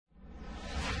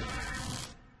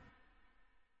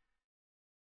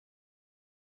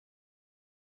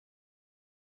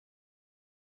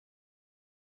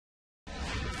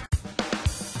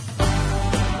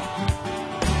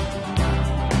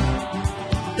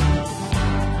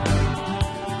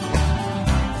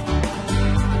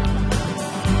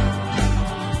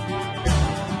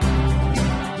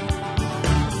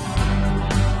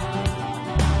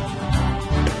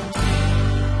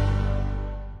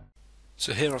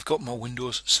So here I've got my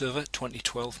Windows Server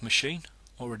 2012 machine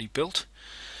already built,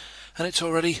 and it's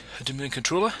already a domain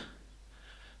controller,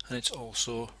 and it's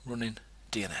also running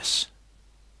DNS.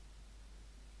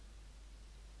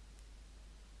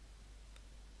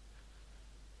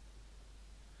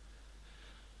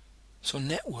 So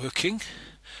networking,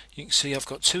 you can see I've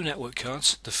got two network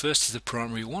cards. The first is the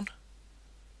primary one.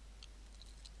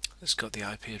 It's got the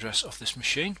IP address of this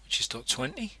machine, which is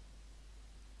 .20.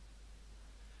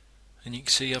 And you can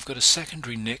see I've got a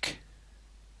secondary NIC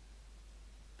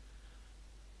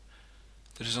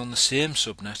that is on the same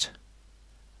subnet.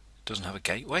 It doesn't have a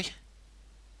gateway,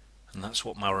 and that's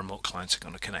what my remote clients are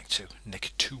going to connect to,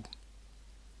 NIC 2.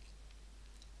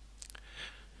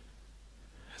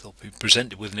 They'll be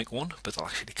presented with NIC 1, but they'll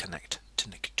actually connect to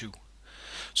NIC 2.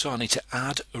 So I need to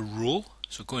add a role.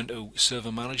 So go into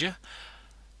Server Manager,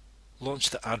 launch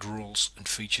the Add Roles and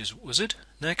Features wizard.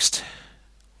 Next,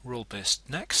 role-based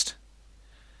next.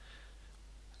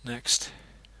 Next,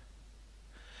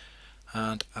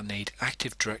 and I need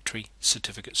Active Directory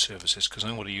Certificate Services because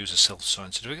I want to use a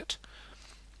self-signed certificate.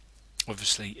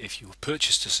 Obviously, if you have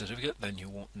purchased a certificate, then you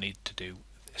won't need to do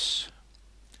this.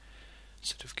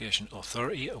 Certification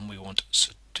Authority, and we want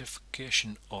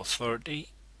Certification Authority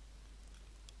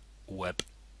Web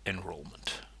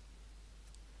Enrollment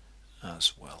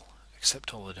as well.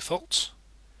 Accept all the defaults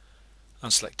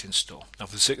and select Install. Now,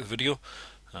 for the sake of the video,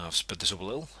 I've sped this up a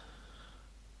little.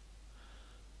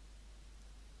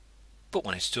 But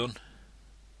when it's done,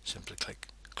 simply click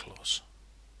Close.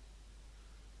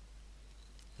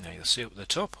 Now you'll see up at the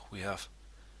top we have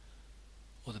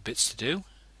other bits to do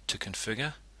to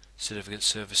configure certificate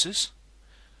services.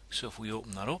 So if we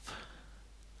open that up,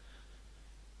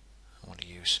 I want to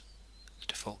use the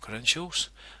default credentials.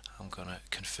 I'm going to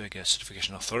configure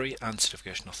Certification Authority and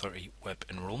Certification Authority Web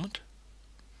Enrollment.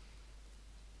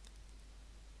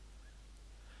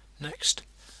 Next,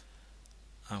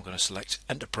 I'm going to select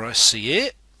Enterprise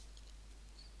CA,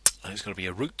 and it's going to be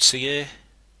a root CA.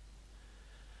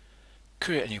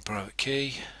 Create a new private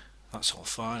key. That's all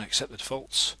fine. Accept the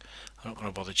defaults. I'm not going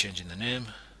to bother changing the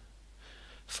name.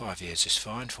 5 years is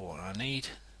fine for what I need.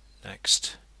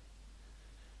 Next,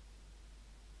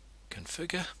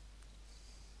 configure.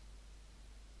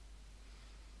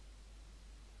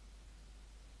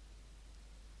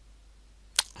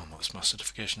 And that's my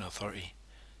Certification Authority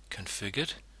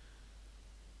configured.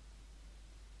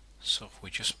 So if we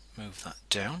just move that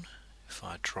down, if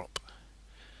I drop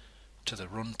to the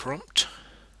run prompt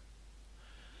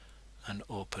and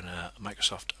open a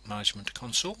Microsoft Management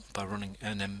Console by running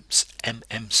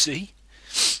MMC,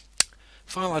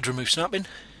 file add remove snapping,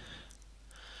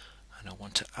 and I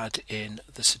want to add in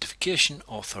the Certification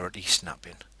Authority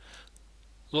snapping.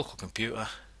 Local computer,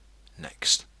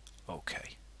 next, OK.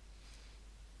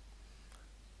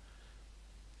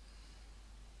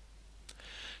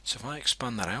 So if I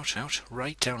expand that out,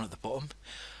 right down at the bottom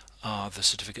are the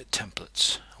certificate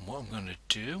templates. And what I'm going to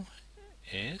do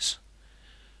is,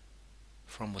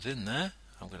 from within there,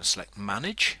 I'm going to select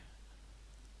Manage.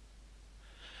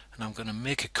 And I'm going to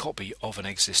make a copy of an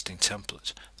existing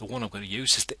template. The one I'm going to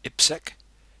use is the IPsec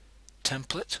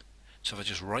template. So if I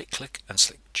just right click and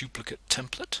select Duplicate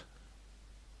Template.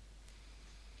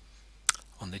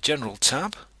 On the General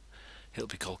tab, it'll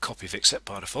be called Copy of Accept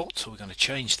by default. So we're going to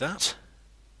change that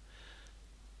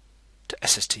to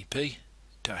SSTP-VPN.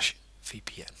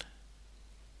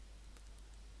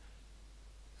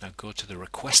 Now go to the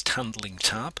Request Handling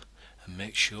tab and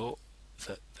make sure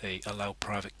that the Allow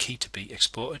Private Key to be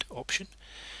Exported option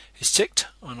is ticked,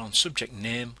 and on Subject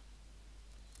Name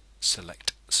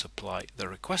select Supply the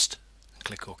Request and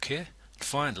click OK. And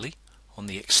finally, on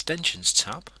the Extensions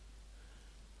tab,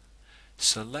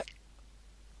 select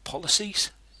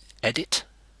Policies, Edit,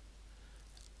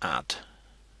 Add.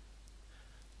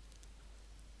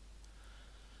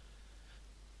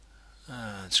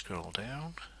 And scroll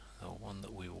down. The one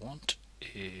that we want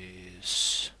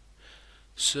is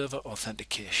Server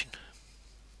Authentication.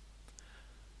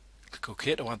 Click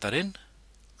OK to add that in.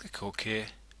 Click OK.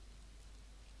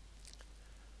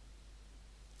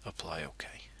 Apply OK.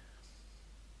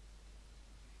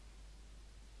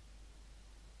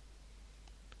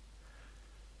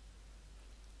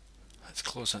 Let's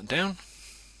close that down.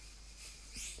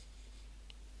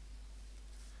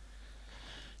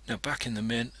 Now back in the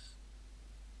main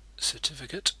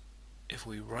certificate, if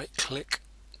we right click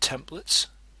templates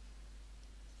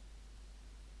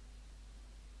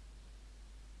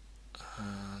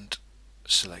and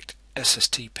select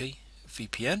SSTP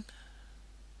VPN,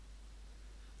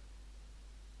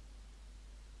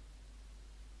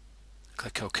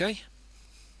 click OK.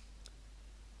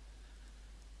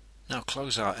 Now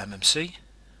close our MMC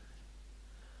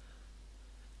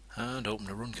and open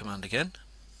the run command again.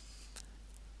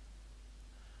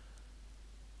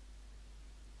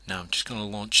 Now I'm just going to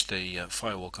launch the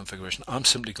firewall configuration. I'm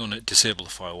simply going to disable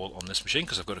the firewall on this machine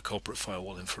because I've got a corporate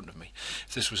firewall in front of me.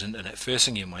 If this was internet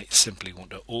facing, you might simply want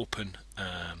to open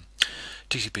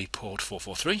TCP port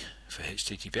 443 for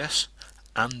HTTPS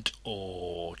and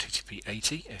or TCP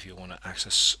 80 if you want to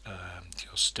access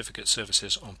your certificate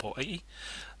services on port 80.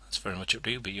 That's very much up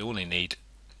to you, but you only need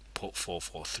port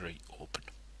 443 open.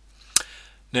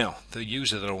 Now the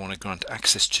user that I want to grant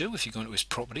access to, if you go into his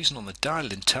properties and on the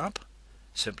dial-in tab,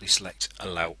 simply select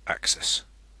allow access.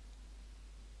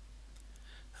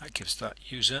 That gives that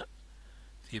user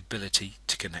the ability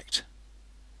to connect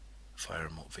via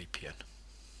remote VPN.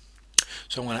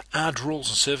 So I'm going to add roles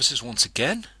and services once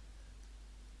again.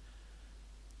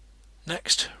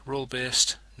 Next, role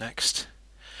based, next,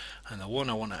 and the one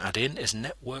I want to add in is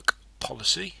network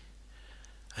policy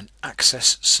and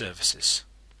access services.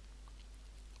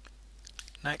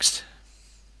 Next,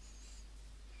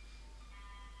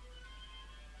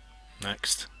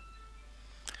 next,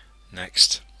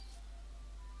 next,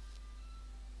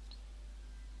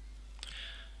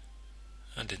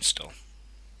 and install.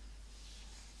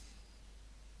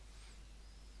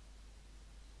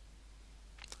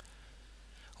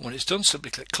 When it's done,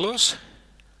 simply click close.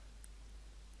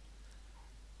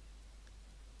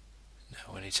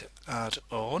 Now we need to add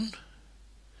on.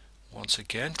 Once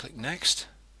again, click next.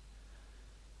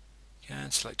 Again,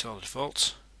 select all the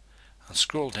defaults and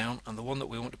scroll down, and the one that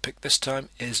we want to pick this time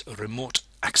is remote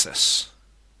access.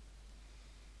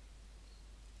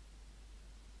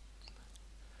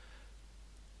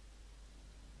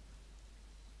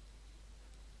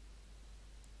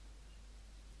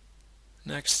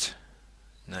 Next,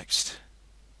 next,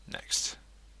 next.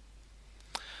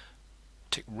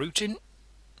 Tick routing,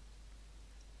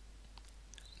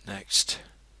 next,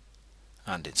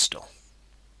 and install.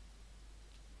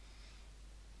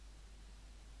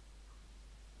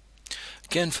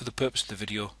 Again, for the purpose of the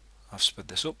video, I've sped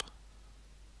this up,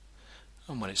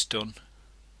 and when it's done,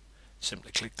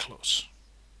 simply click close.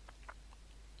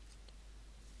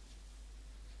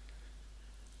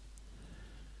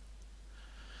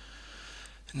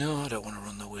 No, I don't want to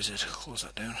run the wizard. Close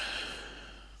that down.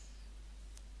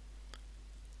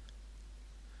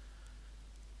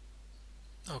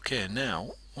 Okay,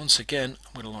 now once again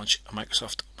I'm going to launch a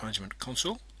Microsoft Management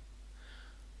Console,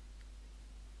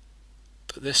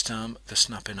 but this time the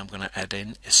snap-in I'm going to add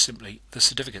in is simply the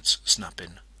certificates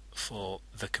snap-in for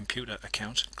the computer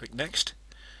account. Click next,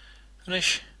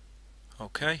 finish,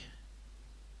 OK.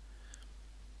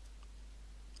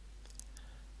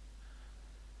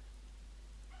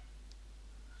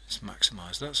 Let's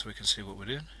maximize that so we can see what we're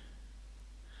doing.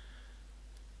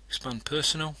 Expand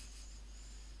personal,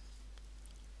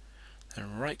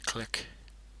 then right click,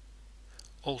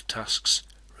 all tasks,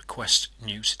 request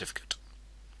new certificate.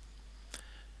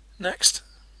 Next,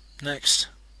 next,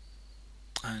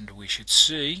 and we should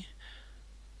see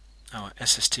our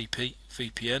SSTP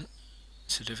VPN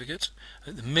certificate.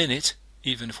 At the minute,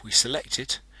 even if we select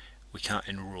it, we can't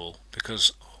enroll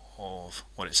because of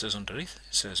what it says underneath.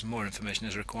 It says more information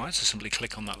is required, so simply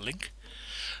click on that link,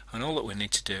 and all that we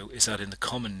need to do is add in the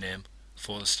common name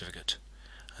for the certificate,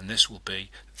 and this will be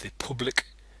the public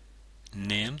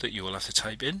name that you will have to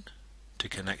type in to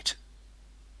connect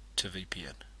to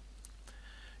VPN.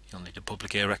 You'll need a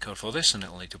public A record for this, and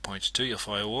it will need to point to your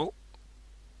firewall,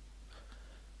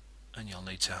 and you'll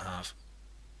need to have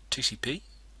TCP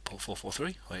port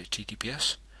 443 or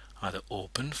HTTPS either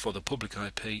open for the public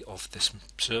IP of this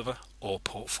server or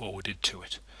port forwarded to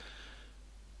it.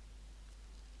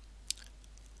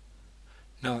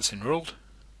 Now that's enrolled,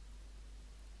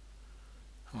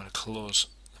 I'm going to close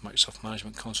the Microsoft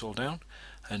Management Console down,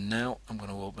 and now I'm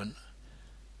going to open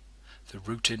the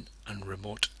Routing and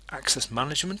Remote Access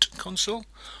Management Console.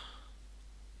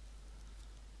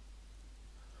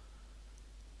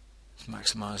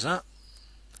 Let's maximize that.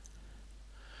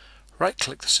 Right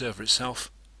click the server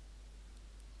itself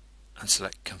and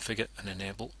select Configure and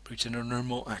Enable Routing and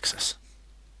Remote Access.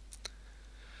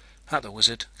 At the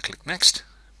wizard, click Next.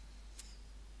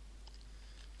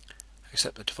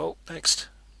 Accept the default. Next.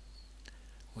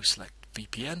 We select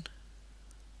VPN.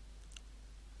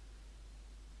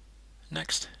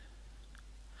 Next.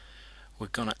 We're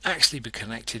going to actually be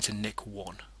connected to NIC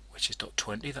 1, which is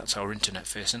 .20. That's our internet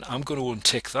facing. I'm going to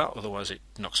untick that, otherwise it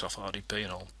knocks off RDP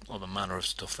and all other manner of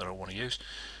stuff that I want to use.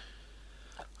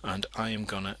 And I am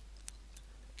going to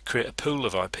create a pool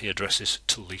of IP addresses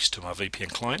to lease to my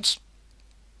VPN clients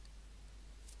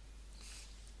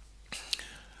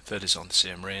that is on the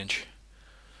same range.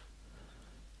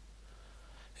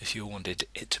 If you wanted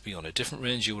it to be on a different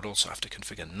range, you would also have to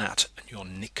configure NAT, and your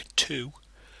NIC2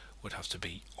 would have to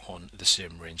be on the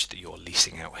same range that you're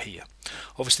leasing out here.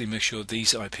 Obviously make sure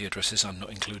these IP addresses are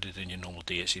not included in your normal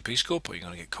DHCP scope, or you're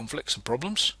going to get conflicts and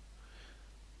problems.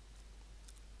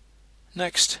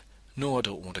 Next. No, I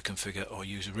don't want to configure or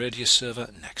use a radius server.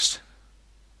 Next.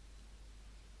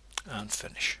 And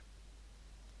finish.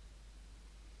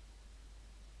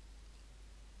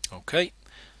 OK.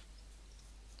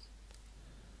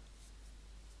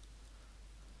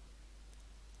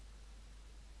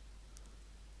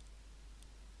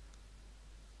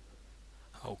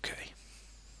 OK.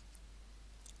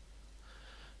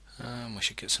 We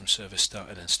should get some service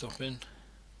started and stopping.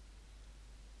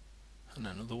 And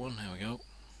another one. There we go.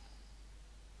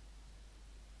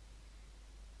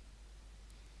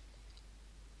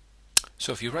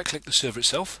 So if you right click the server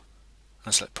itself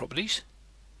and select properties,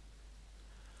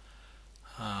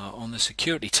 on the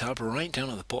security tab right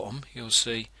down at the bottom you'll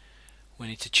see we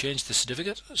need to change the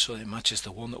certificate so it matches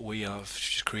the one that we have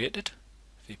just created,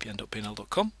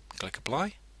 vpn.pnl.com. Click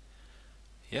apply.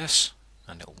 Yes,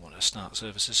 and it'll want to start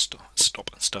services, stop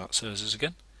and start services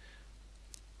again.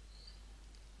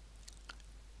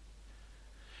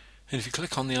 And if you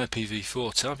click on the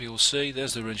IPv4 tab, you'll see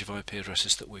there's the range of IP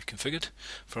addresses that we've configured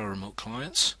for our remote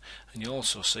clients, and you'll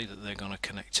also see that they're going to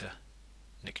connect to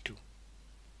NIC2.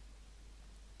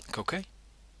 Click OK.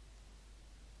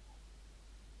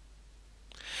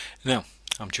 Now,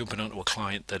 I'm jumping onto a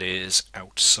client that is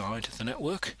outside the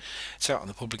network. It's out on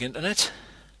the public internet.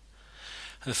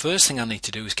 And the first thing I need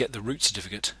to do is get the root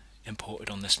certificate imported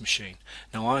on this machine.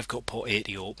 Now I've got port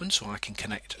 80 open, so I can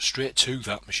connect straight to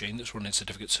that machine that's running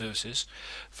certificate services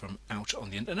from out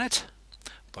on the internet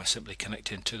by simply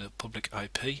connecting to the public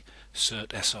IP cert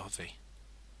SRV. And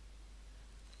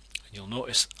you'll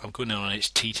notice I'm going on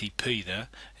HTTP there.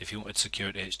 If you wanted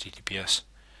security HTTPS,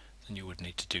 then you would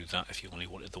need to do that if you only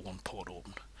wanted the one port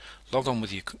open. Log on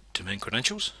with your domain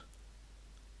credentials.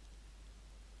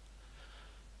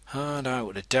 And I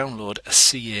would download a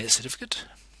CA certificate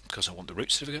because I want the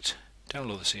root certificate.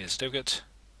 Download the CA certificate,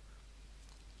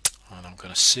 and I'm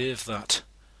going to save that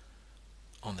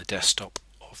on the desktop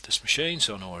of this machine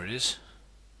so I know where it is,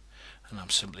 and I'm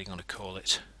simply going to call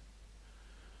it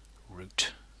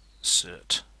root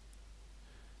cert.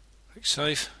 Click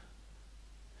save.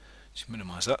 Just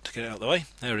minimise that to get it out of the way.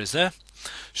 There it is there.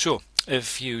 So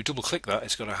if you double click that,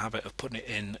 it's got a habit of putting it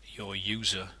in your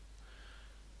user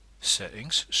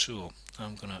settings. So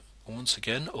I'm going to once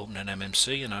again open an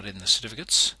MMC and add in the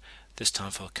certificates, this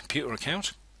time for a computer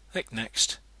account. Click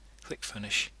next, click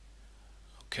finish.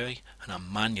 OK, and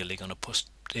I'm manually going to put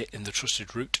it in the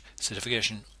trusted root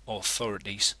certification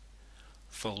authorities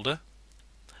folder.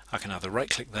 I can either right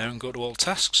click there and go to all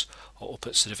tasks, or up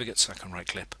at certificates I can right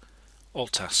click all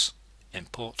tasks,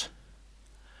 import,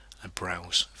 and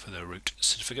browse for the root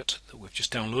certificate that we've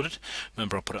just downloaded.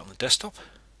 Remember, I'll put it on the desktop.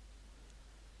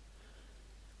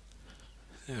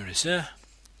 There it is there.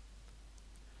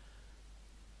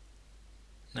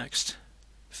 Next,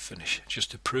 finish.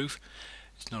 Just to prove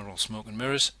it's not all smoke and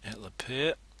mirrors, it'll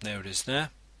appear. There it is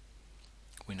there.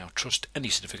 We now trust any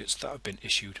certificates that have been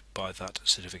issued by that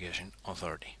certification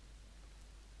authority.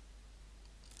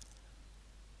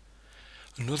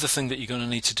 Another thing that you're going to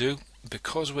need to do,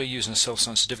 because we're using a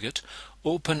self-signed certificate,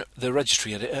 open the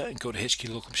registry editor and go to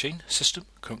HKey local machine, system,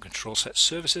 current control set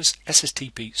services,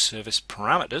 SSTP service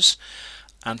parameters,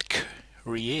 and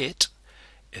create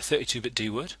a 32-bit D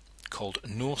word called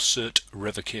no cert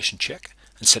revocation check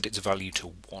and set its value to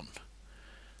 1.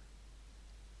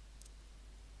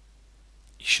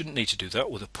 You shouldn't need to do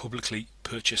that with a publicly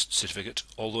purchased certificate,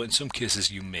 although in some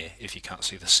cases you may if you can't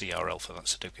see the CRL for that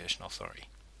certification authority.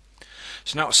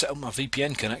 So now to set up my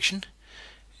VPN connection,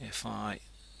 if I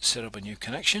set up a new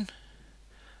connection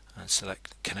and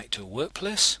select connect to a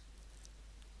workplace,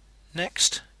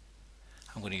 next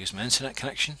I'm going to use my internet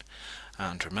connection,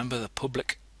 and remember the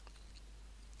public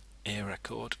area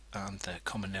code and the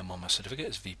common name on my certificate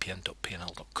is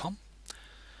vpn.pnl.com.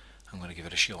 I'm going to give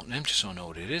it a short name just so I know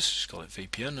what it is, just call it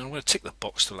VPN, and I'm going to tick the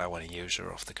box to allow any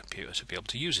user off the computer to be able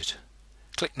to use it.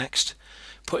 Click next,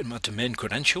 put in my domain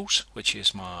credentials, which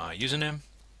is my username,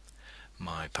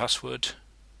 my password.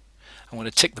 I'm going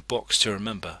to tick the box to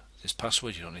remember this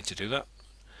password, you don't need to do that,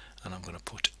 and I'm going to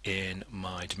put in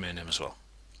my domain name as well.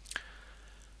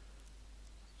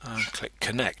 And click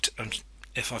connect, and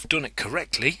if I've done it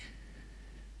correctly,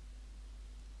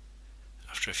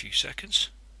 after a few seconds,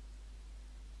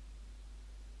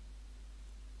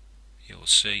 you'll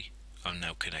see I'm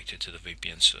now connected to the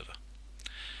VPN server.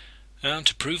 And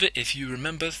to prove it, if you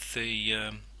remember the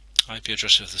IP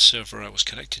address of the server I was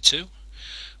connected to,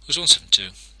 was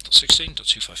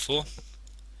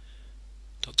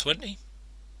 172.16.254.20.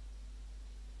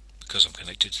 Because I'm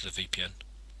connected to the VPN,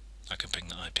 I can ping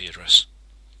that IP address.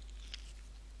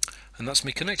 And that's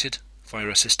me connected via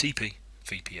SSTP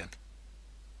VPN.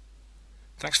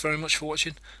 Thanks very much for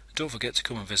watching, and don't forget to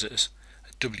come and visit us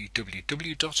at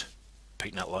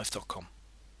www.peaknetlife.com.